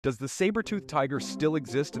Does the saber-tooth tiger still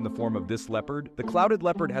exist in the form of this leopard? The clouded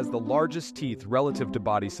leopard has the largest teeth relative to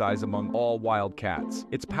body size among all wild cats.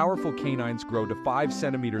 Its powerful canines grow to 5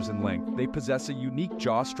 centimeters in length. They possess a unique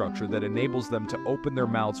jaw structure that enables them to open their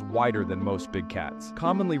mouths wider than most big cats.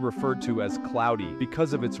 Commonly referred to as cloudy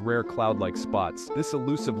because of its rare cloud-like spots, this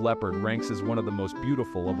elusive leopard ranks as one of the most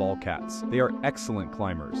beautiful of all cats. They are excellent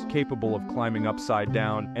climbers, capable of climbing upside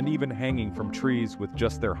down and even hanging from trees with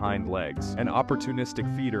just their hind legs. An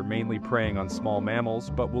opportunistic feeder, mainly preying on small mammals,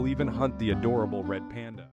 but will even hunt the adorable red panda.